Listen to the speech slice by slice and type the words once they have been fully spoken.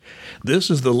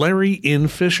This is the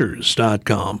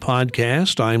LarryInFishers.com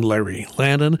podcast. I'm Larry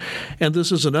Landon, and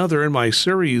this is another in my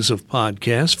series of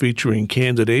podcasts featuring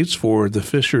candidates for the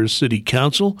Fishers City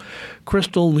Council.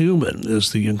 Crystal Neumann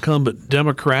is the incumbent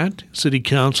Democrat city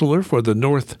councilor for the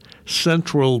North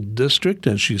Central District,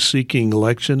 and she's seeking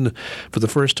election for the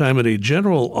first time in a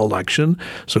general election.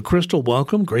 So, Crystal,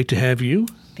 welcome. Great to have you.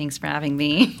 Thanks for having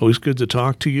me. Always good to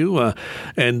talk to you.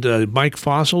 And Mike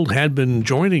Fossil had been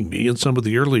joining me in some of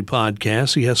the early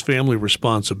podcasts. He has family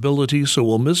responsibilities, so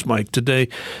we'll miss Mike today.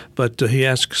 But he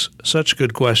asks such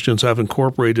good questions. I've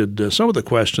incorporated some of the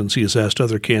questions he has asked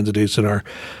other candidates in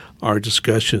our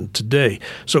discussion today.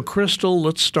 So, Crystal,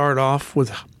 let's start off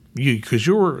with you, because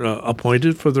you were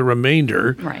appointed for the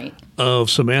remainder of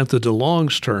Samantha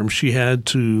DeLong's term. She had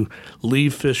to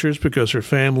leave Fishers because her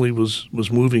family was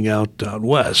moving out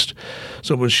west.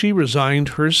 So when she resigned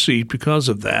her seat because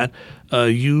of that,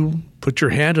 you put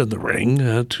your hat in the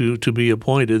ring to be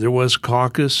appointed. There was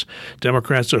caucus.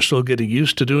 Democrats are still getting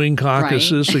used to doing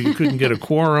caucuses, so you couldn't get a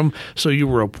quorum. So you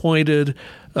were appointed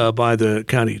by the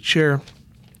county chair.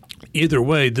 Either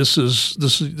way, this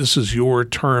is your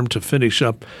term to finish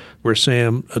up where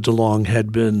Sam DeLong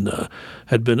had been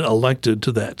elected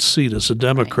to that seat as a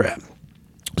Democrat. Right.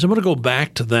 So I'm going to go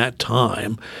back to that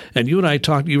time, and you and I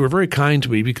talked. You were very kind to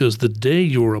me because the day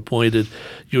you were appointed,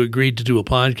 you agreed to do a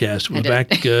podcast. It was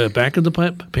back in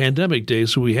the pandemic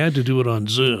days, so we had to do it on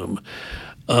Zoom.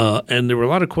 And there were a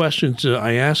lot of questions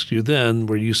I asked you then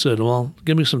where you said, well,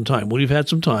 give me some time. Well, you've had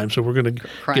some time, so we're going to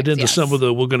get into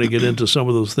some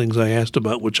of those things I asked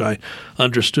about, which I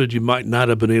understood you might not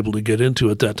have been able to get into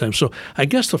at that time. So I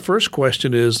guess the first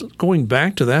question is, going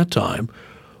back to that time,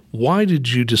 why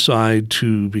did you decide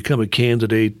to become a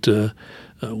candidate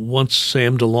once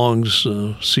Sam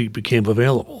DeLong's seat became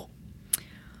available?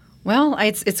 Well,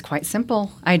 it's quite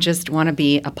simple. I just want to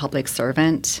be a public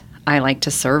servant. I like to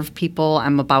serve people.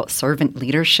 I'm about servant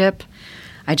leadership.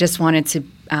 I just wanted to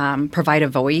provide a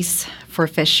voice for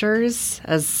Fishers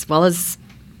as well as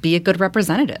be a good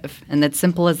representative. And it's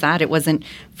simple as that. It wasn't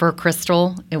for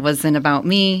Crystal. It wasn't about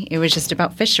me. It was just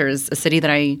about Fishers, a city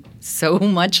that I so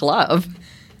much love.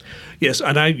 Yes,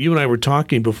 and you and I were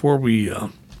talking before we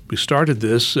started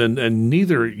this, and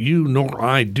neither you nor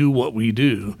I do what we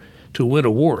do to win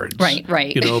awards. Right.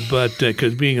 But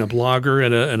because being a blogger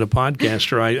and a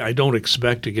podcaster, I don't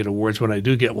expect to get awards. When I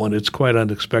do get one, it's quite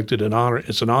unexpected and honor.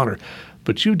 It's an honor.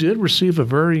 But you did receive a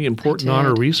very important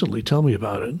honor recently. Tell me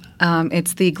about it.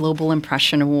 It's the Global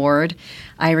Impression Award.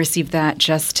 I received that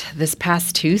just this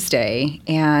past Tuesday,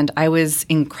 and I was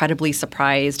incredibly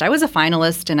surprised. I was a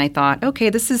finalist, and I thought, okay,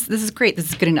 this is great. This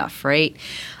is good enough, right?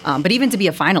 But even to be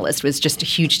a finalist was just a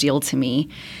huge deal to me.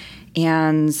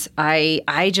 And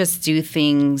I just do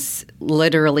things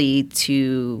literally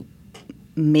to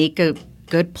make a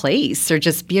good place or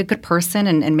just be a good person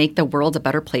and make the world a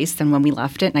better place than when we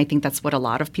left it. And I think that's what a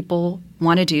lot of people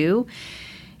want to do.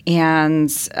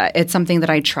 And it's something that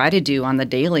I try to do on the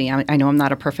daily. I know I'm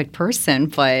not a perfect person,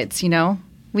 but,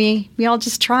 we all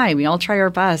just try. We all try our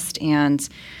best. And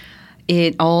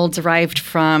it all derived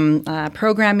from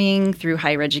programming through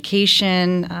higher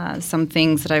education, some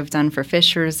things that I've done for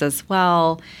Fishers as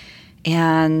well,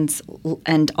 and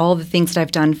all the things that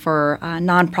I've done for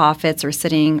nonprofits or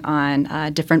sitting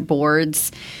on different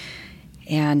boards.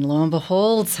 And lo and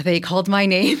behold, they called my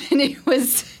name, and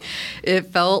it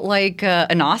felt like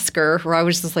an Oscar, where I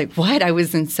was just like, what? I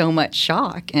was in so much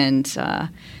shock, and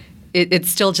It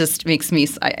still just makes me,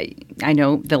 I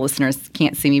know the listeners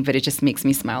can't see me, but it just makes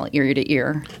me smile ear to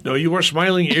ear. No, you are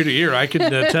smiling ear to ear. I can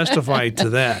testify to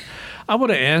that. I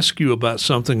want to ask you about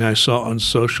something I saw on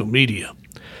social media,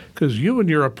 because you and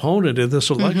your opponent in this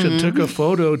election took a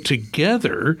photo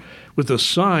together with a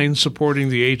sign supporting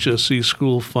the HSC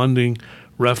school funding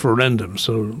referendum.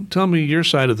 So tell me your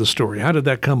side of the story. How did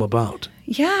that come about?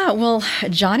 Yeah, well,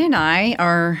 John and I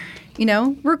are,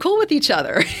 we're cool with each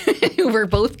other. We're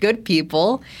both good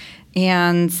people,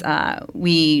 and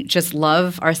we just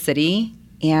love our city,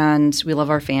 and we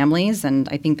love our families, and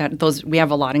I think that we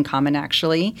have a lot in common,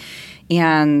 actually.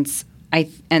 And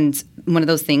one of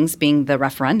those things being the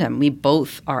referendum, we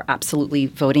both are absolutely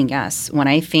voting yes. When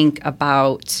I think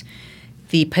about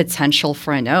the potential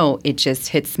for a no, it just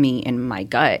hits me in my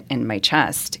gut and my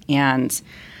chest, and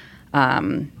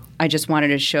I just wanted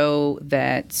to show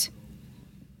that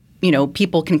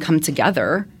people can come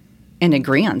together and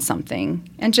agree on something,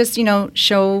 and just,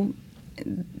 show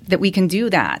that we can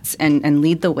do that and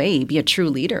lead the way, be a true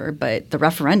leader. But the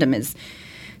referendum is,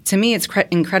 to me, it's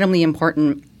incredibly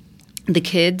important. The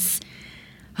kids,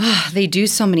 they do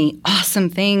so many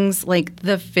awesome things, like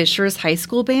the Fishers High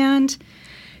School Band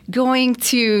Going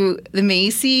to the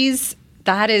Macy's,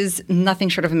 that is nothing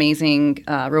short of amazing.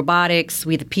 Robotics,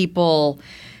 We the People,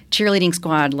 cheerleading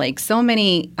squad, like so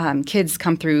many kids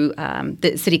come through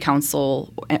the city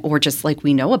council, or just like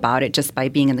we know about it just by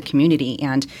being in the community.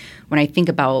 And when I think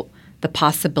about the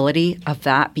possibility of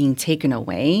that being taken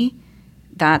away,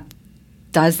 that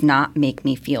does not make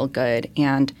me feel good.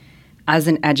 And as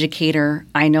an educator,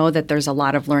 I know that there's a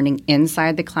lot of learning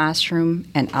inside the classroom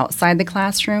and outside the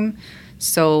classroom.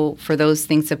 So for those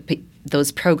things,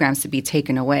 those programs to be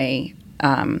taken away,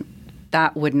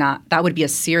 that would be a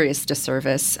serious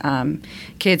disservice.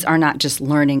 Kids are not just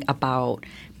learning about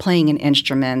playing an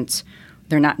instrument.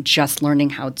 They're not just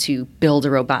learning how to build a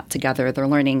robot together. They're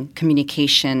learning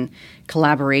communication,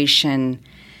 collaboration,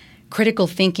 critical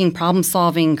thinking, problem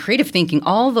solving, creative thinking,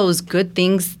 all those good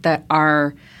things that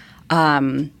are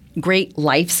great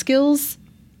life skills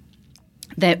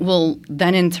that will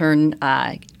then in turn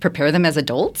prepare them as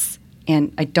adults.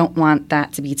 And I don't want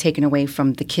that to be taken away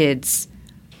from the kids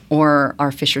or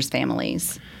our Fishers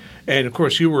families. And, of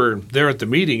course, you were there at the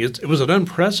meeting. It was an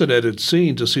unprecedented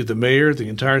scene to see the mayor, the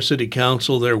entire city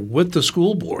council there with the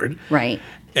school board. Right.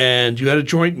 And you had a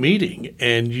joint meeting,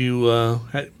 and you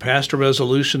passed a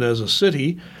resolution as a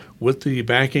city with the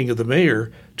backing of the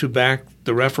mayor to back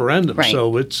the referendum. Right.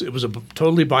 So it was a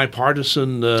totally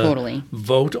bipartisan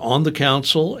vote on the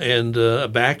council and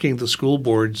backing the school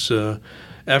board's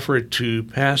effort to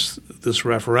pass this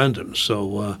referendum.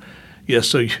 So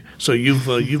yes, so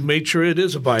you've made sure it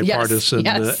is a bipartisan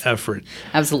effort.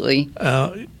 Absolutely.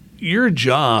 Your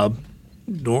job,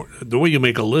 the way you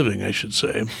make a living, I should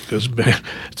say, because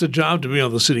it's a job to be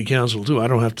on the city council too. I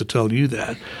don't have to tell you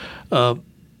that.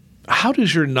 How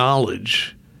does your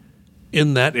knowledge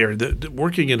in that area,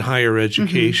 working in higher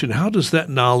education, how does that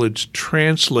knowledge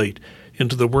translate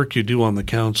into the work you do on the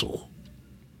council?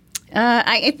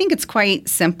 I think it's quite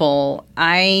simple.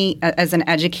 As an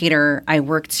educator, I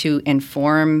work to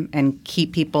inform and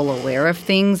keep people aware of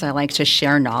things. I like to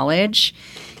share knowledge.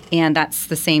 And that's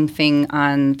the same thing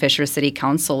on Fisher City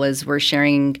Council, is we're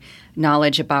sharing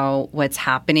knowledge about what's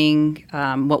happening,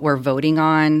 what we're voting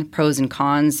on, pros and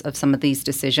cons of some of these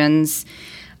decisions.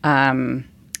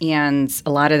 And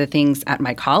a lot of the things at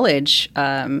my college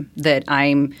that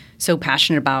I'm so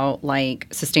passionate about, like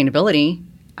sustainability,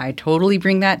 I totally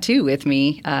bring that too with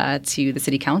me to the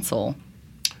city council.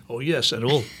 Oh yes, and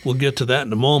we'll get to that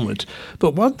in a moment.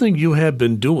 But one thing you have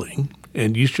been doing,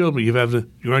 and you showed me you're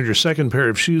on your second pair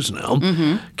of shoes now,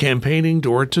 campaigning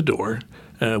door to door.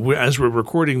 As we're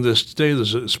recording this today,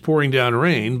 it's pouring down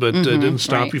rain, but it didn't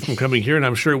stop you from coming here, and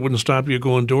I'm sure it wouldn't stop you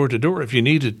going door to door if you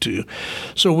needed to.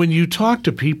 So when you talk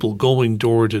to people going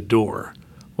door to door,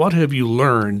 what have you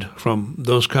learned from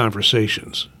those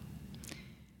conversations?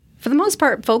 For the most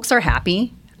part, folks are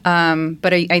happy.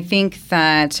 But I think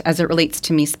that as it relates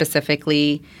to me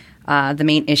specifically, the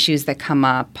main issues that come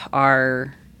up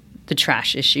are the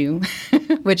trash issue,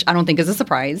 which I don't think is a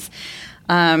surprise.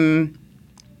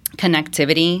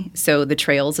 Connectivity, so the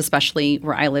trails, especially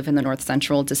where I live in the North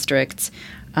Central District,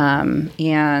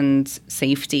 and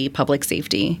safety, public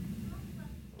safety.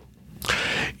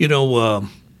 You know,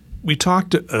 we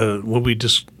talked when we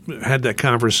just had that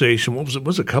conversation. What was it?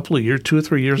 Was it a couple of years, 2 or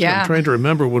 3 years ago? I'm trying to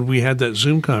remember when we had that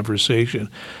Zoom conversation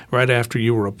right after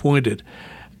you were appointed.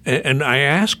 And I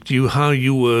asked you how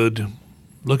you would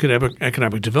look at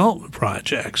economic development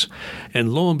projects.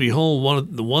 And lo and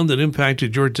behold, the one that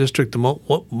impacted your district the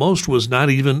most was not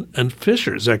even a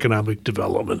Fisher's economic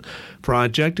development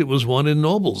project. It was one in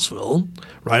Noblesville,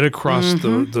 right across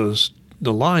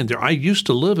the line there. I used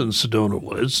to live in Sedona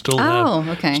Woods.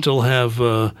 Still have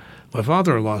my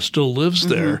father-in-law still lives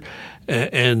there,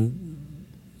 and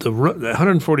the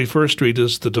 141st Street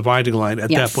is the dividing line at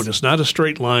that point. It's not a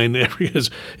straight line. If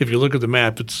you look at the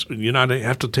map, you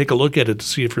have to take a look at it to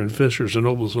see if you're in Fishers or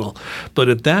Noblesville. But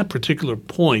at that particular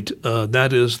point,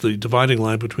 that is the dividing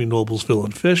line between Noblesville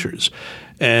and Fishers.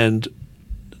 And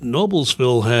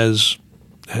Noblesville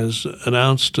has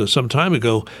announced some time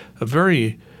ago a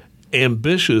very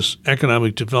ambitious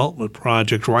economic development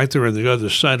project right there on the other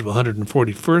side of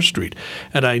 141st Street.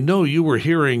 And I know you were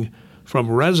hearing from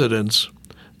residents,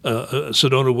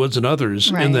 Sedona Woods and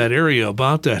others in that area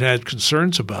about that, had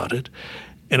concerns about it.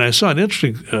 And I saw an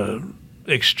interesting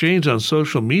exchange on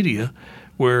social media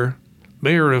where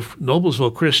Mayor of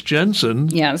Noblesville, Chris Jensen,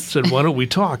 said, why don't we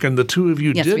talk? And the two of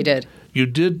you we did. You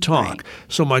did talk. Right.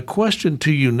 So my question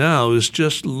to you now is,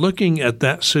 just looking at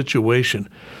that situation,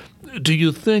 do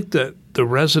you think that the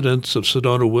residents of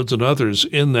Sedona Woods and others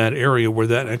in that area where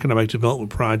that economic development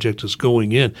project is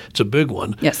going in, it's a big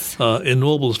one, in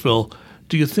Noblesville,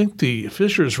 Do you think the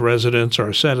Fishers residents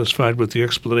are satisfied with the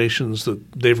explanations that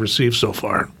they've received so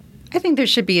far? I think there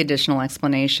should be additional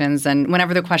explanations. And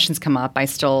whenever the questions come up, I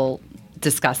still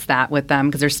discuss that with them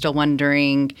because they're still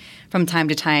wondering from time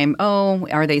to time, oh,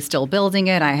 are they still building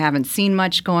it? I haven't seen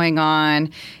much going on.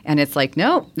 And it's like,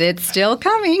 no, it's still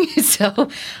coming. So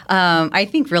I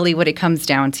think really what it comes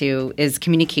down to is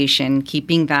communication,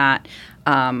 keeping that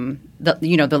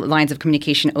the lines of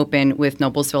communication open with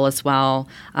Noblesville as well.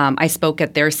 I spoke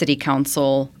at their city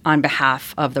council on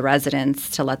behalf of the residents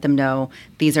to let them know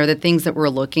these are the things that we're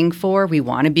looking for. We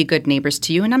want to be good neighbors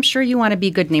to you, and I'm sure you want to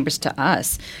be good neighbors to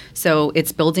us. So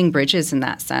it's building bridges in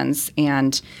that sense,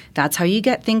 and that's how you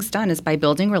get things done is by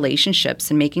building relationships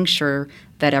and making sure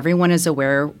that everyone is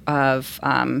aware of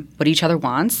what each other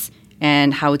wants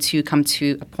and how to come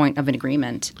to a point of an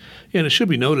agreement. Yeah, and it should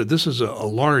be noted, this is a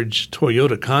large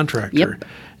Toyota contractor. Yep.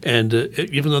 And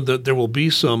even though there will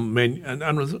be some,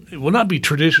 it will not be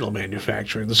traditional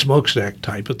manufacturing, the smokestack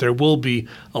type, but there will be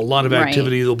a lot of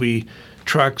activity. Right. There'll be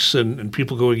trucks and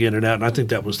people going in and out, and I think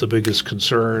that was the biggest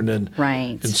concern. And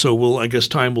right. And so I guess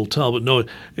time will tell, but no,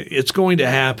 it's going to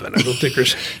happen. I don't think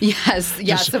there's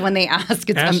yes. So when they ask,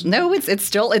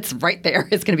 it's right there.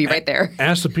 It's going to be right there.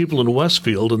 Ask the people in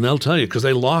Westfield, and they'll tell you because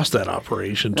they lost that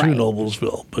operation to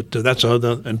Noblesville. But that's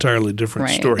an entirely different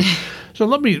story. So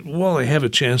while I have a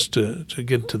chance to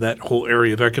get to that whole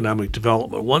area of economic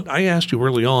development, I asked you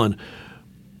early on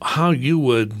how you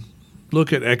would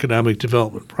look at economic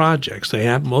development projects.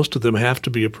 Most of them have to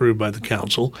be approved by the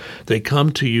council. They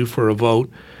come to you for a vote.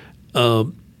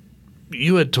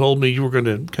 You had told me you were going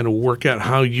to kind of work out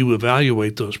how you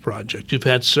evaluate those projects. You've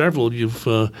had several you've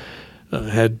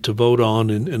had to vote on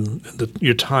in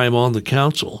your time on the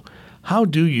council. How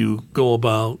do you go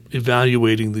about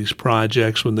evaluating these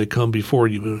projects when they come before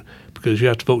you? Because you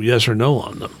have to vote yes or no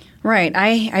on them. Right.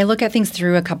 I look at things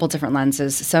through a couple different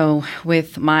lenses. So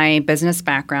with my business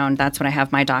background, that's what I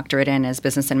have my doctorate in is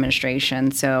business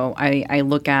administration. So I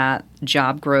look at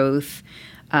job growth,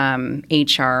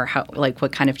 HR,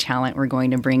 what kind of talent we're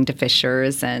going to bring to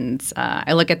Fishers, and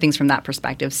I look at things from that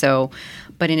perspective. So,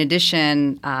 but in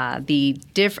addition, I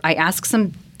ask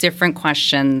some different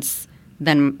questions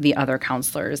than the other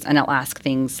counselors, and I'll ask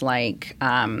things like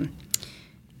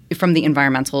from the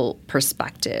environmental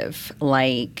perspective,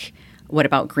 like what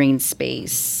about green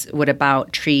space? What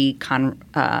about tree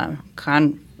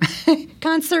conservation?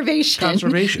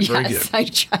 Conservation, very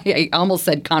good. I almost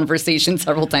said conversation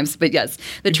several times, but yes,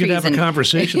 you trees. You could have a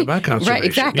conversation about conservation. Right,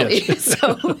 exactly. Yes.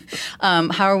 So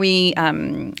how are we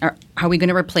going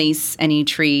to replace any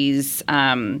trees?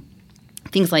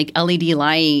 Things like LED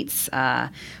lights.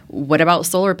 What about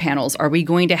solar panels? Are we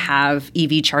going to have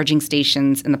EV charging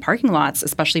stations in the parking lots,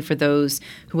 especially for those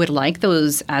who would like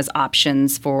those as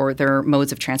options for their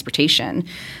modes of transportation?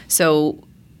 So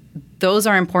those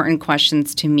are important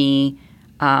questions to me,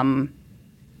 and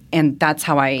that's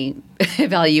how I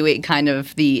evaluate kind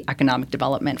of the economic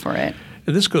development for it.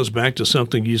 And this goes back to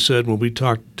something you said when we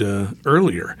talked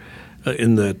earlier.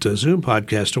 In that Zoom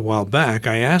podcast a while back,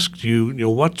 I asked you,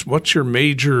 what's your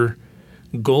major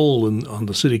goal on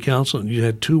the city council? And you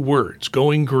had two words: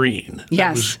 going green.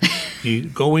 Yes,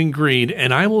 going green.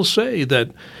 And I will say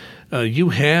that you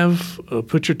have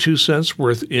put your 2 cents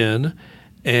worth in,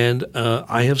 and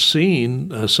I have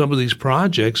seen some of these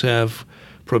projects have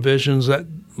provisions that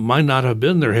might not have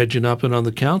been there had you not been on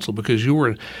the council, because you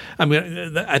were –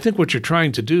 I think what you're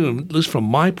trying to do, at least from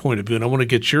my point of view, and I want to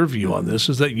get your view on this,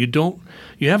 is that you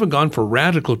haven't gone for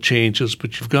radical changes,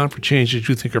 but you've gone for changes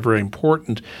you think are very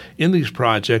important in these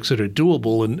projects that are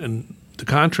doable, and the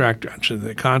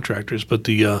contractors, but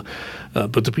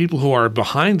the people who are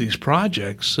behind these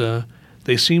projects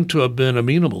they seem to have been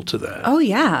amenable to that. Oh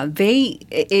yeah,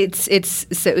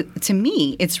 so to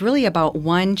me, it's really about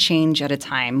one change at a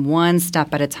time, one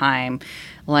step at a time.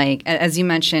 Like as you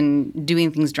mentioned,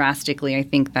 doing things drastically, I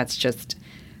think that's just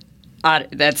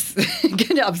that's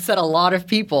going to upset a lot of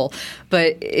people.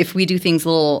 But if we do things a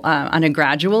little on a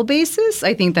gradual basis,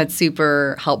 I think that's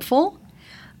super helpful.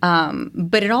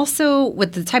 But it also,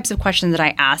 with the types of questions that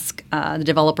I ask the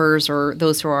developers or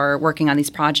those who are working on these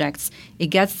projects, it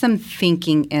gets them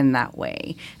thinking in that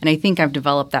way. And I think I've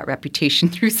developed that reputation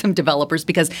through some developers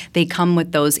because they come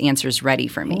with those answers ready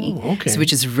for me,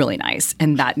 which is really nice.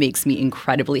 And that makes me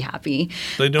incredibly happy.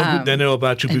 They know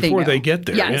about you before they get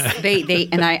there. Yes,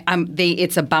 yeah.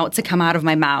 It's about to come out of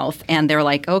my mouth, and they're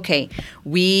like, okay,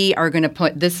 we are going to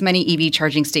put this many EV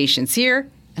charging stations here.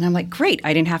 And I'm like, great!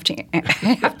 I didn't have to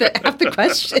have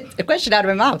the question out of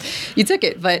my mouth. You took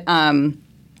it, but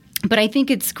I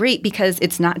think it's great because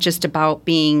it's not just about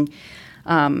being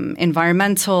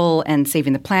environmental and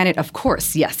saving the planet? Of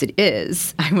course, yes, it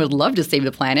is. I would love to save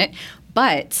the planet.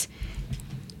 But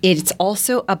it's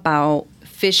also about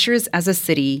Fishers as a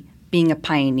city being a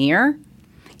pioneer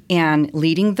and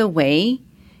leading the way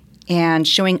and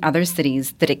showing other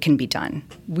cities that it can be done.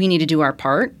 We need to do our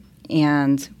part,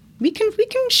 and we can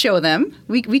show them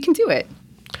we can do it.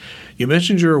 You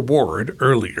mentioned your award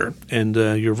earlier, and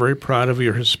you're very proud of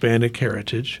your Hispanic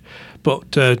heritage.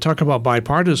 But talk about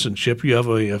bipartisanship. You have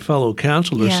a fellow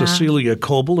councilor, Cecilia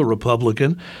Coble, a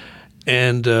Republican,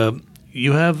 and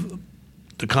you have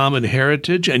the common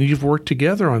heritage, and you've worked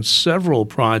together on several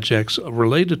projects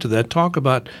related to that. Talk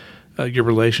about your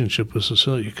relationship with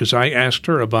Cecilia, because I asked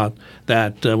her about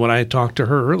that when I talked to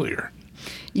her earlier.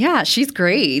 Yeah, she's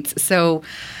great. So,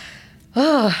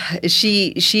 it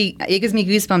gives me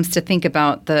goosebumps to think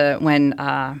about when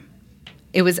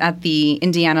it was at the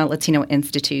Indiana Latino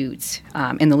Institute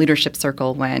in the leadership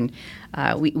circle when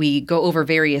we go over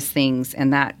various things,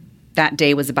 and that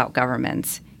day was about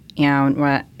government.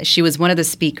 And she was one of the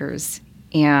speakers,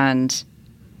 and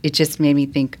it just made me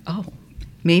think, oh,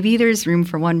 maybe there's room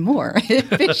for one more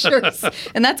Fishers.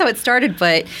 And that's how it started.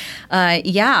 But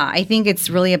I think it's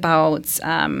really about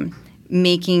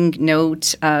making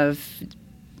note of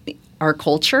our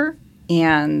culture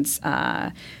and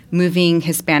moving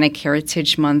Hispanic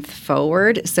Heritage Month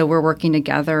forward. So we're working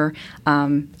together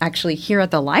actually here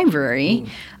at the library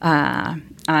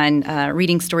on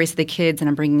reading stories to the kids, and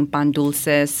I'm bringing pan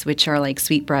dulces, which are like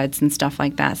sweetbreads and stuff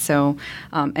like that. So,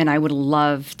 and I would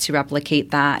love to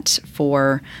replicate that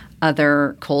for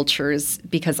other cultures,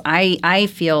 because I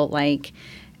feel like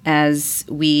as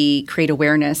we create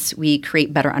awareness, we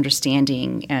create better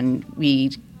understanding, and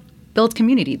we build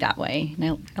community that way.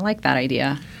 And I like that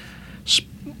idea.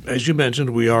 As you mentioned,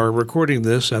 we are recording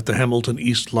this at the Hamilton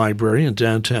East Library in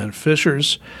downtown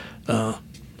Fishers. The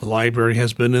library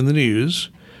has been in the news,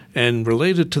 and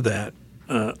related to that,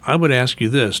 I would ask you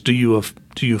this: do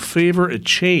you favor a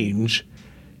change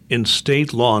in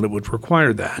state law, and it would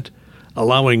require that,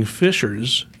 allowing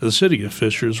Fishers, the city of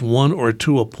Fishers, 1 or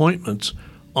 2 appointments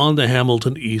on the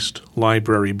Hamilton East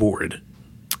Library Board?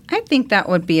 I think that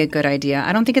would be a good idea.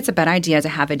 I don't think it's a bad idea to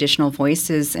have additional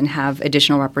voices and have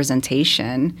additional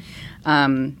representation.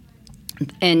 And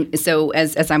so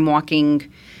as I'm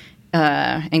walking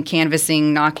and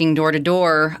canvassing, knocking door to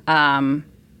door,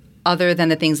 other than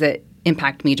the things that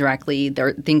impact me directly, there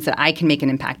are things that I can make an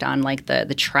impact on, like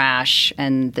the trash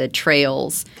and the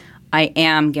trails. I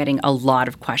am getting a lot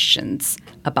of questions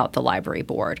about the library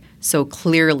board. So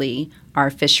clearly our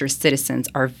Fishers citizens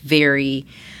are very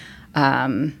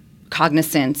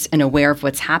cognizant and aware of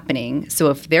what's happening. So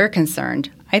if they're concerned,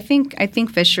 I think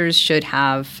Fishers should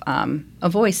have a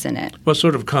voice in it. What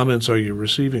sort of comments are you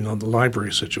receiving on the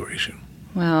library situation?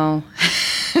 Well,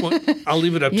 I'll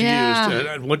leave it up to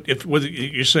you. Whether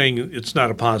you're saying it's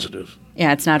not a positive.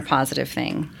 Yeah, it's not a positive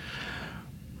thing.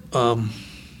 A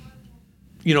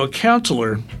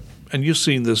counselor, and you've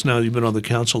seen this now, you've been on the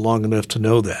council long enough to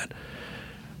know that.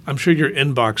 I'm sure your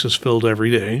inbox is filled every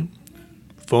day.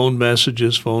 Phone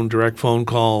messages, direct phone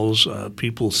calls,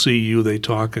 people see you, they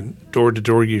talk, and door to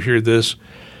door you hear this.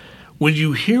 When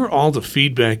you hear all the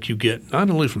feedback you get, not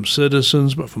only from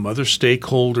citizens, but from other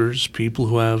stakeholders, people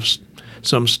who have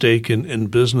some stake in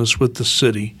business with the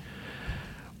city,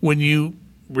 when you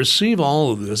receive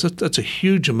all of this, that's a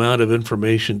huge amount of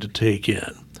information to take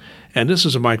in. And this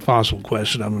is a Mike Fossil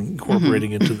question I'm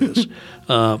incorporating into this.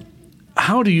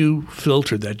 How do you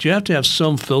filter that? You have to have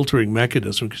some filtering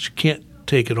mechanism because you can't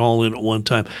take it all in at one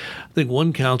time. I think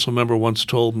one council member once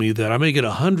told me that I may get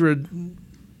 100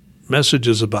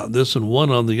 messages about this and one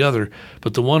on the other,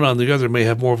 but the one on the other may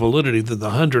have more validity than the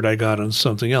 100 I got on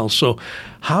something else. So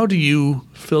how do you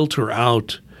filter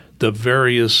out the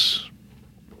various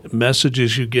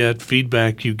messages you get,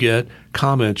 feedback you get,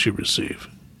 comments you receive?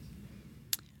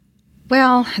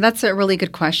 Well, that's a really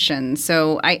good question.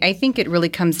 So I think it really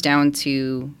comes down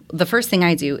to the first thing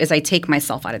I do is I take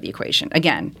myself out of the equation.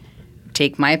 Again,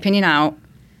 take my opinion out.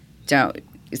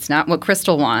 It's not what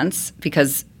Crystal wants,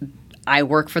 because I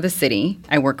work for the city.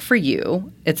 I work for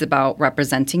you. It's about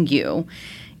representing you.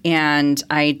 And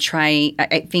I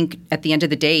think at the end of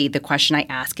the day, the question I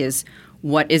ask is,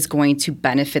 what is going to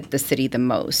benefit the city the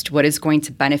most? What is going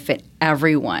to benefit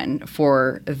everyone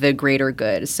for the greater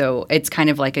good? So it's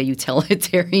kind of like a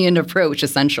utilitarian approach,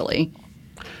 essentially.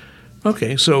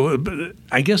 Okay, so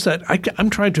I guess that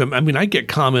I'm trying to – I get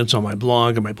comments on my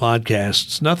blog and my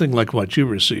podcasts, nothing like what you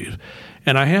receive.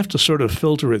 And I have to sort of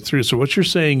filter it through. So what you're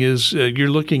saying is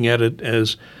you're looking at it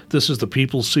as this is the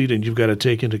people's seat, and you've got to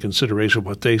take into consideration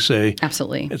what they say.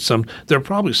 Absolutely. There are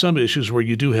probably some issues where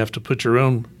you do have to put your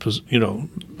own,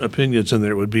 opinions in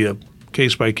there. It would be a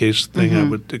case-by-case thing, I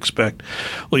would expect.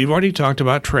 Well, you've already talked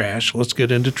about trash. Let's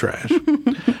get into trash.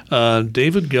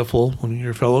 David Giffel, one of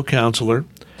your fellow counselor,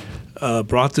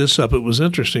 brought this up. It was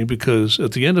interesting because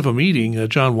at the end of a meeting,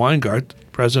 John Weingart,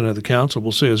 president of the council,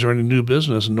 will say, is there any new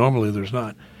business? And normally there's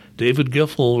not. David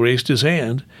Giffel raised his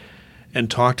hand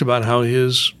and talked about how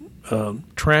his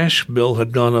trash bill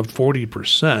had gone up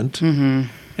 40%,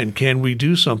 and can we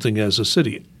do something as a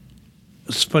city?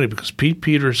 It's funny because Pete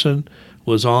Peterson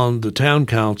was on the town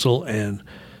council and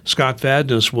Scott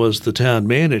Vadnais was the town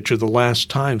manager the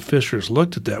last time Fishers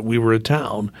looked at that. We were a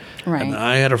town. Right. And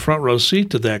I had a front row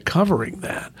seat to that, covering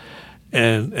that.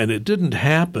 And it didn't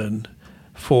happen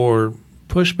for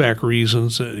pushback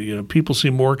reasons. People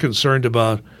seem more concerned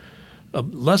about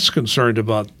less concerned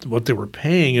about what they were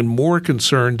paying and more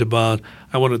concerned about,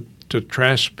 I wanted to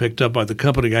trash picked up by the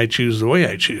company I choose the way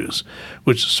I choose,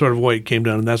 which is sort of why it came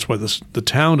down. And that's why the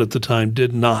town at the time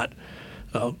did not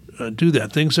do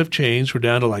that. Things have changed. We're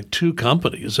down to like 2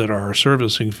 companies that are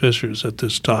servicing Fishers at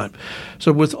this time.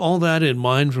 So with all that in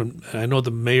mind, I know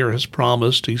the mayor has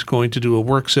promised he's going to do a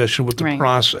work session with the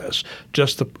process,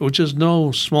 which is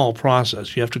no small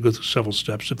process. You have to go through several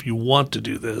steps if you want to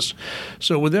do this.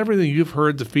 So with everything you've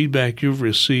heard, the feedback you've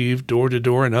received, door to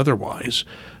door and otherwise,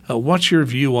 what's your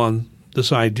view on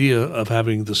this idea of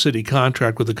having the city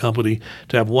contract with a company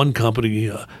to have one company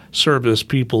service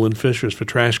people in Fishers for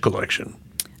trash collection?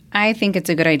 I think it's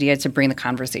a good idea to bring the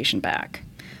conversation back.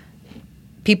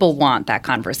 People want that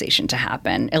conversation to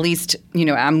happen. At least,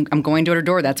 I'm going door to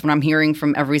door. That's what I'm hearing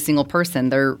from every single person.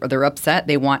 They're upset.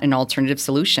 They want an alternative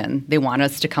solution. They want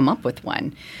us to come up with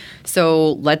one.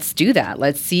 So let's do that.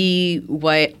 Let's see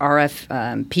what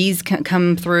RFPs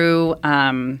come through.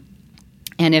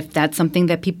 And if that's something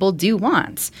that people do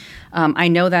want. I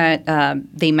know that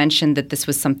they mentioned that this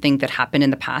was something that happened in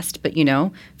the past, but,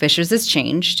 Fishers has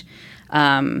changed.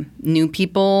 New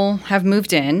people have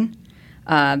moved in.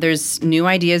 There's new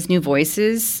ideas, new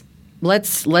voices.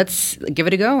 Let's give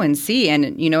it a go and see.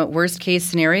 And, worst case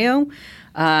scenario,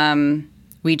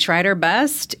 we tried our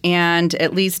best, and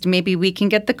at least maybe we can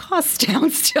get the costs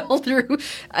down still through.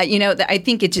 I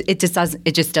think it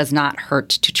just does not hurt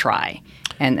to try.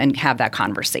 And have that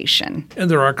conversation.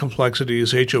 And there are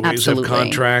complexities. HOAs Absolutely. have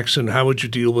contracts, and how would you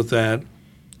deal with that?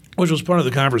 Which was part of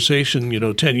the conversation,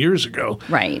 10 years ago.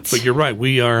 Right. But you're right.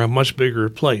 We are a much bigger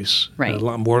place. Right. A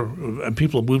lot more, and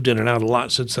people have moved in and out a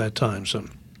lot since that time. So,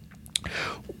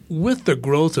 with the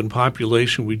growth in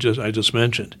population I just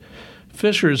mentioned,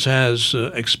 Fishers has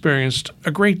experienced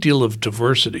a great deal of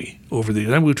diversity over the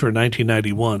years. I moved here in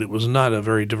 1991. It was not a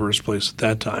very diverse place at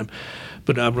that time.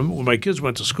 But when my kids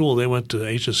went to school, they went to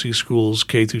HSC schools,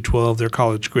 K through 12. They're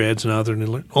college grads now.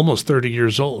 They're almost 30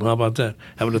 years old. How about that?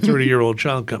 Having a 30-year-old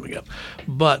child coming up.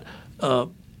 But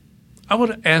I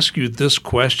want to ask you this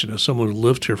question as someone who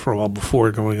lived here for a while before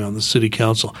going on the city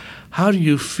council. How do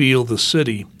you feel the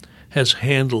city has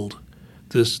handled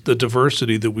the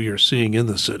diversity that we are seeing in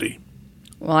the city?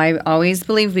 Well, I always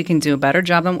believe we can do a better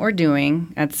job than what we're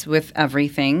doing. That's with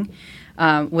everything.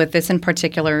 With this in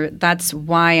particular, that's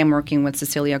why I'm working with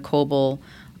Cecilia Coble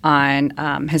on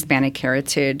Hispanic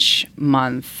Heritage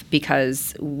Month,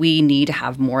 because we need to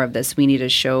have more of this. We need to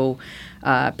show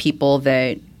people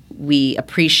that we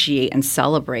appreciate and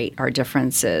celebrate our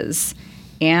differences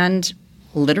and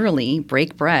literally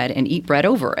break bread and eat bread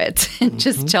over it and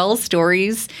just tell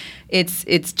stories.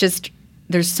 It's just...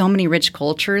 There's so many rich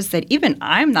cultures that even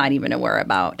I'm not even aware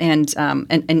about. And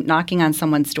knocking on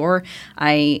someone's door,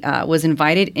 I was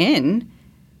invited in,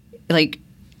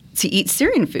 to eat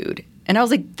Syrian food. And I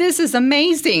was like, this is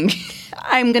amazing.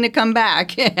 I'm going to come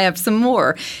back and have some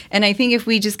more. And I think if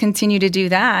we just continue to do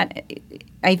that,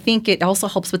 I think it also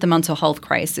helps with the mental health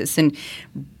crisis and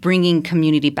bringing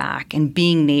community back and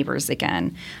being neighbors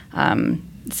again.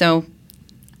 So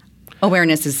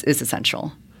awareness is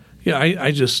essential. Yeah,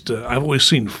 I've always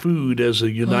seen food as a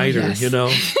uniter,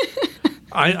 yes.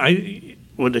 I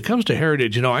when it comes to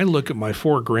heritage, I look at my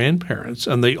 4 grandparents,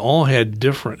 and they all had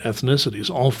different ethnicities,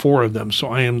 all 4 of them. So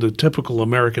I am the typical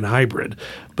American hybrid.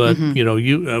 But,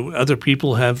 other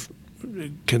people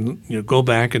can go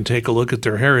back and take a look at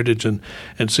their heritage and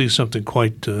see something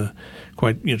quite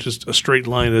just a straight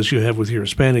line as you have with your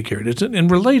Hispanic heritage. And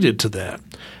related to that,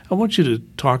 I want you to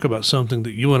talk about something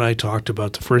that you and I talked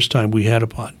about the first time we had a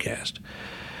podcast.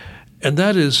 And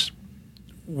that is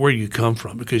where you come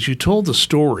from, because you told the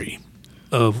story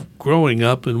of growing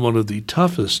up in one of the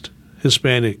toughest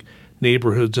Hispanic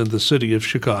neighborhoods in the city of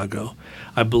Chicago.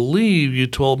 I believe you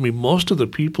told me most of the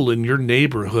people in your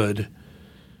neighborhood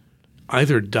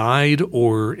either died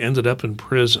or ended up in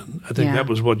prison. I think that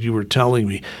was what you were telling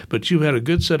me. But you had a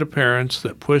good set of parents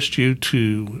that pushed you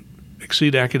to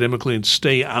exceed academically and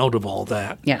stay out of all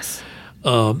that. Yes.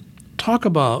 Talk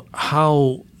about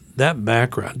how that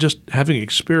background, just having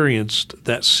experienced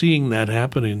that, seeing that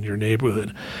happen in your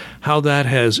neighborhood, how that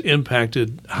has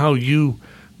impacted how you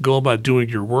go about doing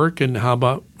your work and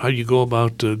how you go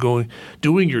about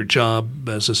doing your job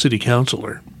as a city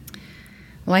councilor.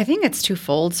 Well, I think it's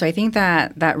twofold. So I think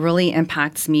that really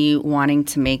impacts me wanting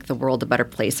to make the world a better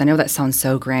place. I know that sounds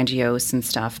so grandiose and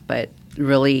stuff, but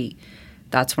really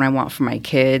that's what I want for my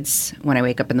kids. When I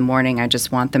wake up in the morning, I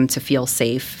just want them to feel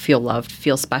safe, feel loved,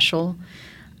 feel special.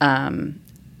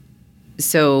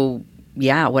 So,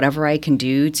 yeah, whatever I can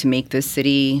do to make this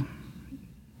city,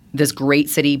 this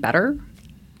great city, better,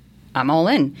 I'm all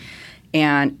in.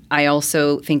 And I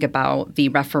also think about the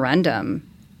referendum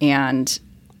and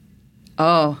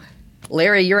oh,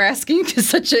 Larry, you're asking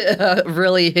such a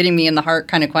really hitting me in the heart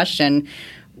kind of question.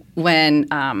 When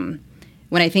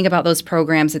I think about those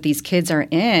programs that these kids are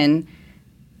in,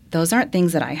 those aren't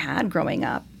things that I had growing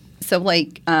up. So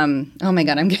like, oh my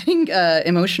God, I'm getting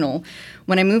emotional.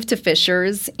 When I moved to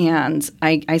Fishers and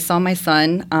I saw my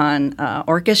son on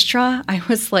orchestra, I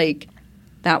was like,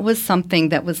 that was something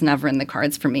that was never in the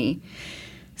cards for me.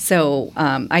 So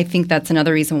I think that's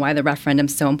another reason why the referendum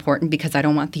is so important, because I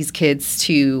don't want these kids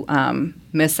to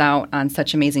miss out on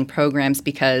such amazing programs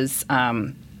because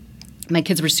my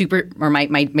kids were my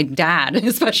dad,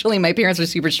 especially my parents, were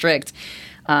super strict.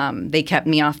 They kept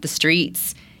me off the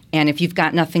streets. And if you've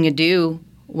got nothing to do,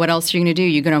 what else are you going to do?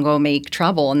 You're going to go make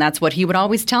trouble. And that's what he would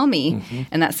always tell me. Mm-hmm.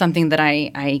 And that's something that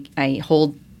I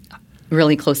hold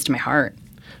really close to my heart.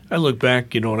 I look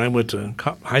back, when I went to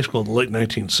high school in the late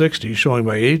 1960s, showing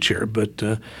my age here, but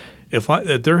if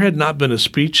there had not been a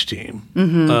speech team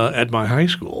at my high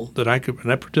school and I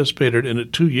participated in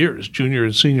it 2 years, junior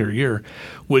and senior year,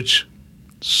 which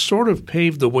sort of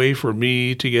paved the way for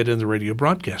me to get in the radio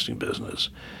broadcasting business.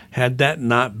 Had that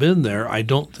not been there, I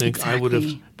don't think I would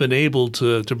have been able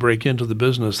to break into the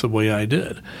business the way I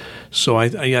did. So I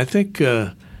think.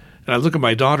 And I look at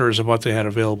my daughters and what they had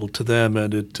available to them,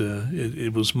 and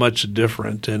it was much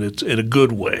different, and it's in a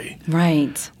good way.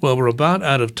 Right. Well, we're about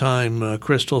out of time,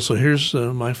 Crystal, so here's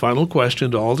my final question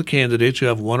to all the candidates. You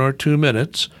have 1 or 2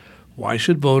 minutes. Why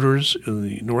should voters in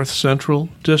the North Central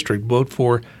District vote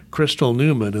for Crystal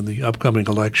Neumann in the upcoming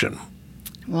election?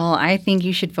 Well, I think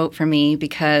you should vote for me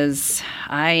because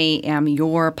I am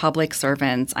your public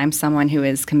servant. I'm someone who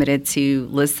is committed to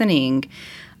listening.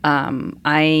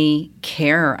 I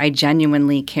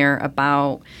genuinely care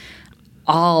about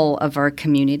all of our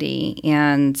community,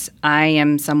 and I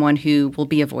am someone who will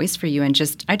be a voice for you, and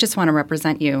I just want to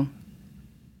represent you.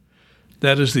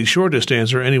 That is the shortest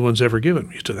answer anyone's ever given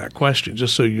me to that question,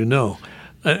 just so you know.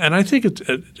 And I think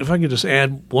if I could just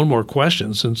add one more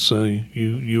question, since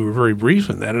you were very brief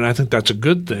in that, and I think that's a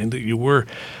good thing that you were.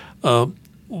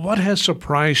 What has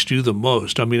surprised you the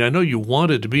most? I mean, I know you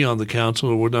wanted to be on the council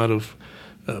or would not have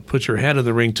put your hat in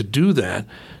the ring to do that.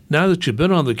 Now that you've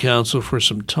been on the council for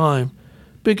some time,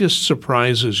 biggest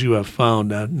surprises you have found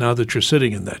now that you're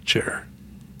sitting in that chair?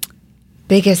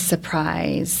 Biggest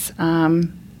surprise,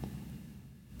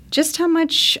 just how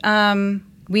much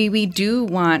we do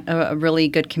want a really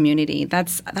good community.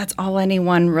 That's all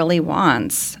anyone really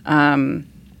wants.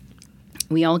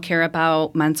 We all care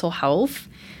about mental health.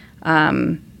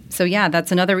 So, yeah,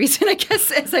 that's another reason, I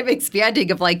guess, as I'm expanding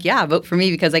of vote for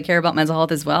me because I care about mental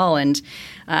health as well. And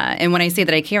when I say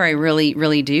that I care, I really,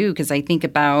 really do, because I think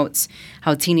about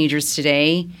how teenagers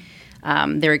today,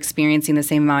 they're experiencing the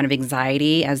same amount of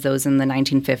anxiety as those in the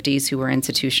 1950s who were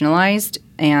institutionalized,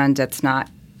 and that's not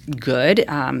good.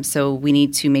 So we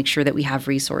need to make sure that we have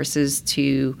resources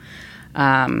to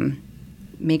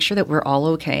make sure that we're all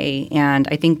okay. And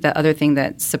I think the other thing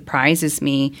that surprises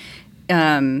me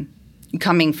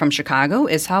coming from Chicago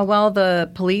is how well the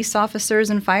police officers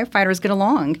and firefighters get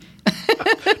along.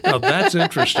 Now, that's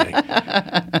interesting.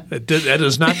 That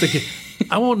is not the case.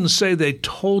 I wouldn't say they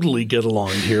totally get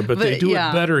along here, but they do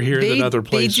it better here than other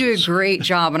places. They do a great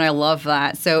job, and I love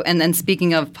that. So, and then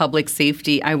speaking of public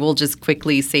safety, I will just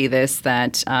quickly say this,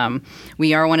 that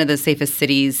we are one of the safest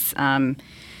cities,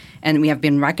 and we have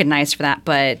been recognized for that,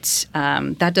 but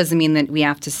that doesn't mean that we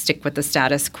have to stick with the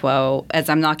status quo. As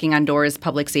I'm knocking on doors,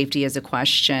 public safety is a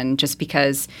question, just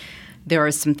because there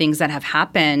are some things that have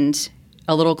happened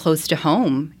a little close to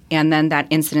home. And then that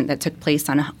incident that took place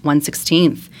on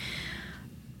 116th,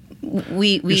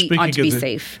 we ought to be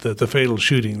safe. The fatal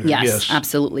shooting there. Yes,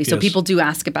 absolutely. So people do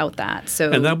ask about that.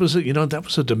 So and that was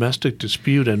a domestic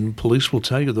dispute, and police will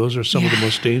tell you those are some of the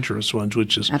most dangerous ones,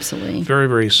 which is absolutely very,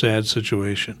 very sad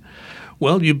situation.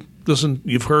 Well,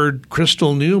 you've heard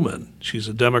Crystal Neumann. She's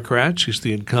a Democrat. She's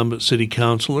the incumbent city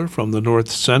councilor from the North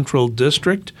Central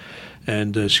District.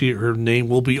 And her name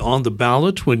will be on the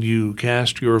ballot when you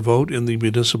cast your vote in the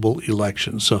municipal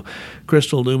election. So,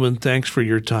 Crystal Neumann, thanks for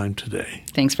your time today.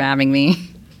 Thanks for having me.